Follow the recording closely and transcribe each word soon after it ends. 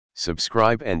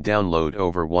Subscribe and download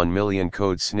over 1 million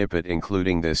code snippet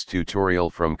including this tutorial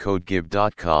from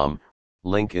codegive.com,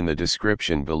 link in the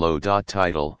description below.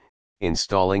 Title,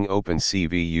 Installing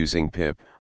OpenCV using pip,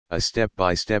 a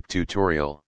step-by-step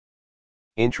tutorial.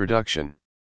 Introduction.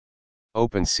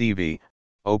 OpenCV,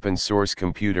 Open Source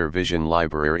Computer Vision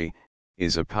Library,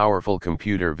 is a powerful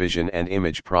computer vision and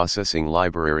image processing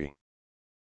library.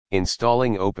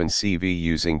 Installing OpenCV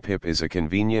using pip is a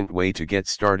convenient way to get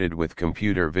started with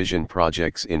computer vision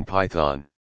projects in Python.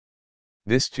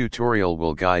 This tutorial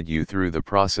will guide you through the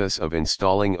process of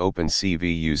installing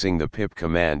OpenCV using the pip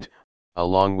command,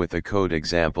 along with a code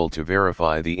example to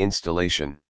verify the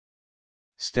installation.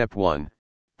 Step 1.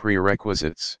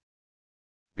 Prerequisites.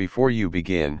 Before you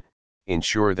begin,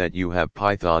 ensure that you have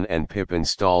Python and pip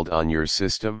installed on your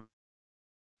system.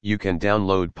 You can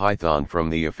download Python from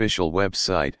the official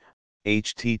website,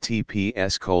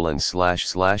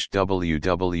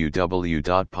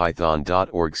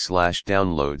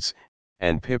 https://www.python.org/downloads,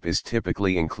 and pip is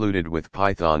typically included with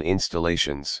Python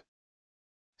installations.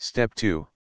 Step 2.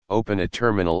 Open a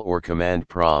terminal or command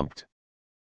prompt.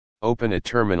 Open a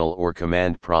terminal or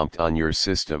command prompt on your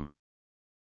system.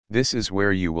 This is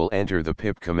where you will enter the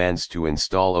pip commands to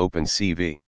install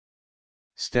OpenCV.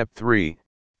 Step 3.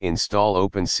 Install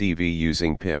OpenCV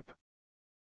using pip.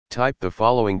 Type the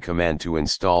following command to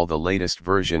install the latest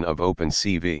version of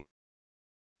OpenCV.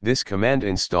 This command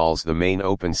installs the main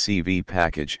OpenCV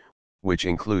package, which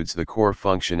includes the core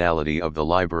functionality of the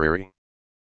library.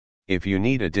 If you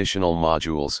need additional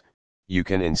modules, you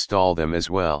can install them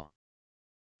as well.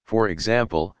 For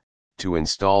example, to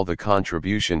install the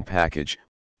contribution package,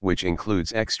 which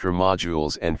includes extra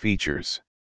modules and features.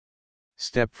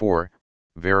 Step 4.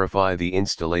 Verify the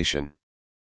installation.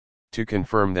 To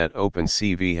confirm that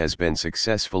OpenCV has been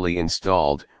successfully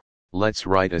installed, let's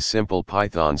write a simple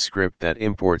Python script that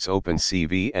imports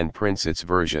OpenCV and prints its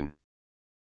version.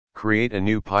 Create a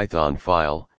new Python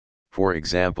file, for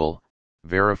example,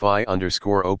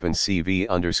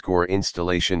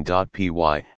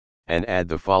 verify_opencv_installation.py, and add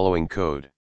the following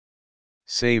code.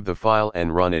 Save the file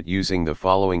and run it using the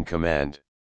following command.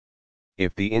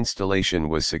 If the installation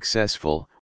was successful,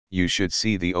 you should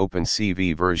see the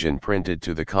OpenCV version printed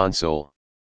to the console.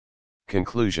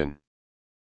 Conclusion.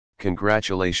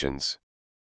 Congratulations!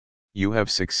 You have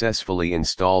successfully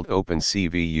installed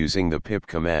OpenCV using the pip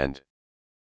command.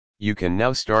 You can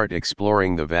now start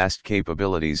exploring the vast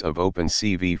capabilities of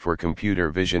OpenCV for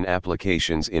computer vision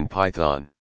applications in Python.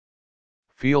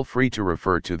 Feel free to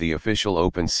refer to the official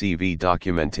OpenCV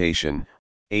documentation,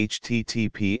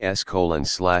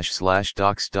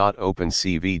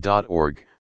 https://docs.opencv.org,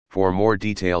 for more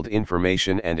detailed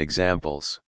information and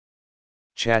examples.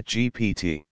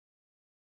 ChatGPT